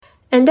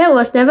And That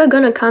Was Never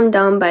Gonna Come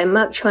Down by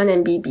Mark Chuan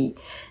and BB.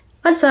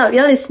 What's up?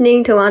 You're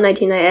listening to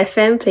 199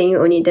 FM, playing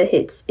only the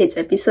hits. It's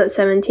episode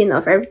 17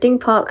 of Everything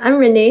Pop. I'm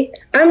Renee.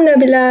 I'm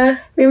Nabila.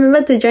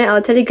 Remember to join our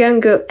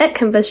Telegram group at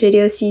Campus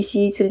Radio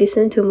CC to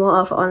listen to more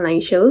of our online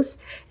shows.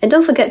 And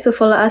don't forget to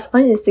follow us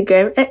on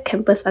Instagram at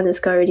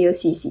campus_radio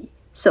CC.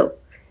 So,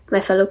 my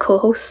fellow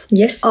co-hosts.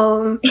 Yes.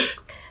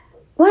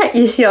 What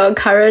is your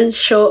current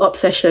show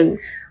obsession?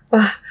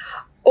 Yeah.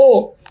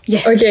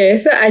 Okay,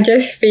 so I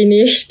just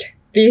finished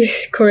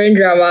this Korean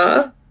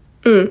drama,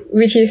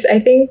 which is, I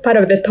think, part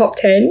of the top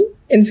 10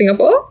 in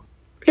Singapore.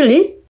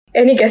 Really?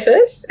 Any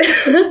guesses?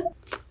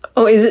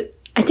 Is it?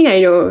 I think I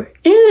know.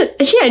 Yeah,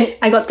 actually,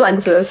 I got two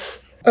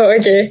answers. Oh,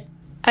 okay.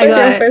 What's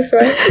your first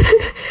one?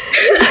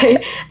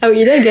 I would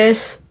either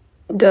guess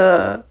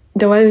the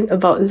one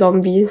about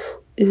zombies.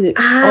 Is it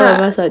All of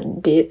Us Are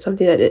Dead?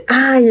 Something like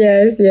that.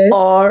 Yes.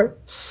 Or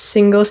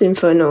Singles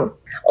Inferno.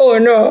 Oh,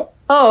 no.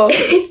 Oh.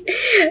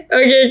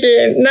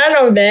 Okay.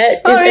 None of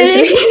that. Oh,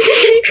 really?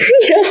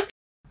 Yeah.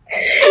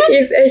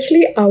 It's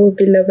actually Our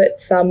Beloved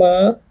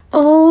Summer.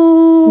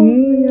 Oh.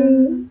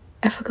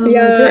 I forgot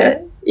about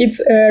that.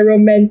 It's a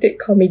romantic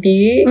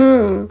comedy.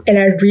 And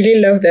I really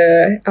love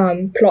the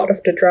plot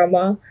of the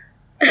drama.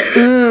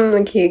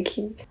 Okay.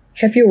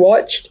 Have you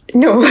watched?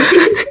 No.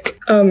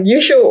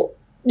 You should.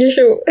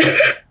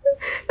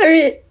 I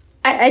mean,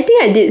 I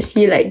think I did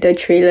see like the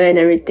trailer and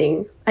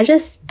everything. I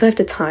just don't have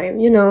the time,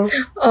 you know.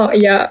 Oh,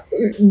 yeah.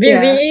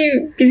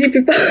 Busy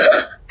people.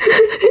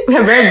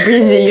 We're very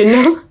busy, you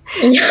know.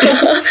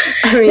 Yeah.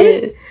 I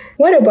mean,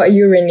 what about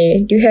you,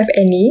 Renee? Do you have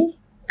any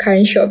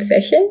current show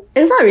obsession?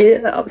 It's not really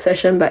an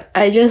obsession, but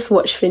I just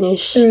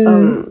finish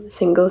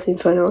Singles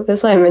Inferno.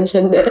 That's why I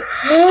mentioned that.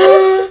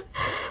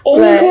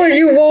 My god,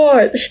 you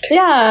watched?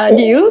 Yeah,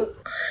 do you?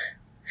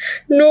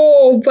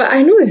 No, but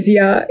I know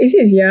Zia. Is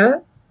it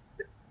Zia?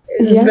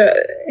 Zia?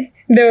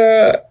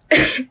 The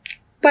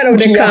part of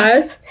the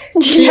cast.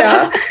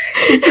 Gia.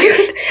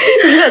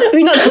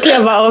 We're not talking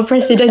about our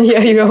president here,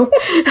 you know.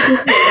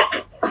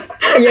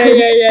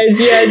 Yeah,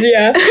 Gia.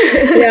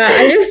 Yeah,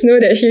 I just know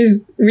that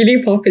she's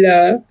really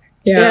popular.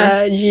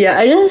 Yeah, Gia.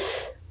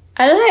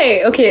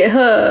 I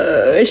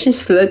like,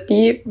 she's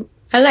flirty.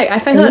 I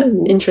find her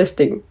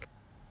interesting.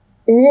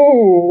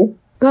 Ooh.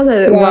 Because I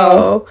was like,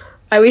 wow,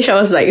 I wish I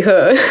was like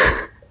her.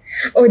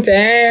 Oh,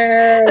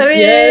 damn. I mean,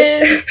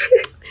 yes.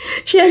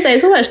 She has like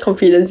so much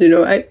confidence, you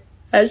know. I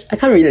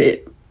can't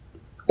relate.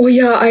 Oh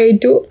yeah, I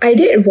do. I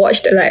did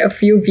watch like a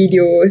few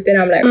videos. Then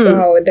I'm like,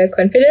 wow, the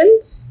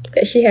confidence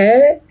that she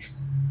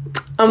has.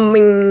 I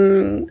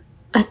mean,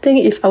 I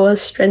think if I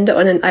was stranded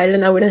on an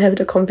island, I wouldn't have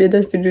the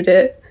confidence to do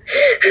that.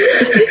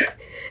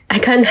 I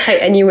can't hide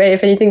anywhere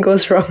if anything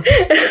goes wrong.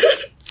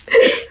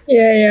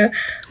 Yeah.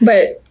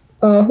 But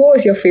who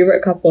was your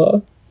favorite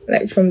couple,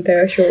 like, from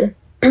the show?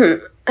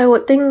 I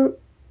would think,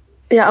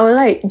 I would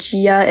like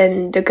Gia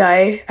and the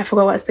guy. I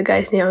forgot what's the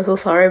guy's name. I'm so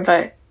sorry,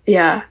 but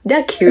yeah,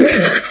 they're cute.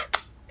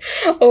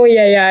 Oh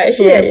yeah.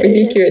 Actually, they're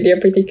pretty cute. They're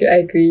pretty cute. I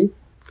agree.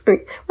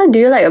 What do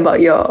you like about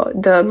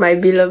the My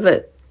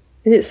Beloved?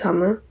 Is it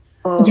Summer?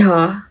 Or,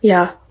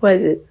 yeah. What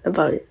is it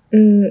about it?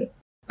 Okay,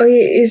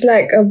 it's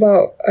like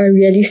about a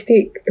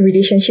realistic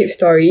relationship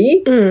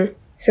story.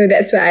 So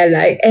that's what I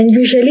like. And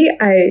usually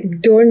I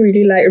don't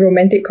really like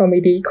romantic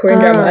comedy Korean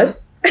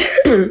dramas.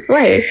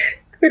 Why?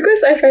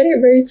 Because I find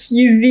it very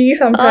cheesy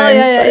sometimes. Oh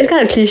yeah. It's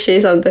kind of cliche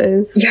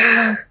sometimes.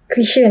 Yeah,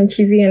 cliche and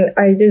cheesy, and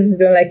I just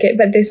don't like it.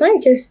 But this one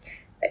is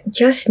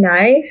just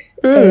nice.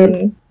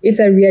 And it's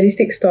a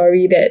realistic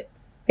story that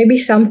maybe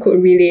some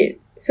could relate.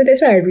 So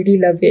that's why I really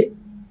love it.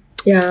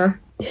 Yeah.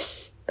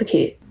 Yes.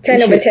 Okay.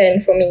 10 over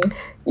 10 for me.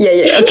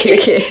 Yeah. Okay.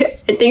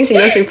 I think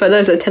Singles Inferno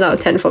is a 10 out of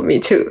 10 for me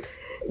too.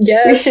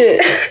 Yes.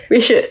 We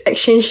should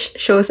exchange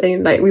shows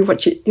and like we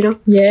watch it, you know?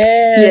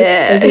 Yes.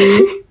 Yeah.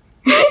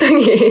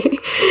 Okay.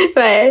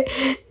 But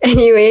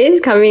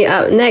anyways, coming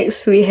up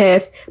next we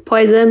have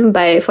Poison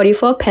by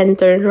 44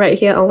 Panther right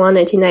here on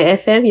 199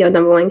 FM, your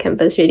number one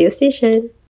campus radio station.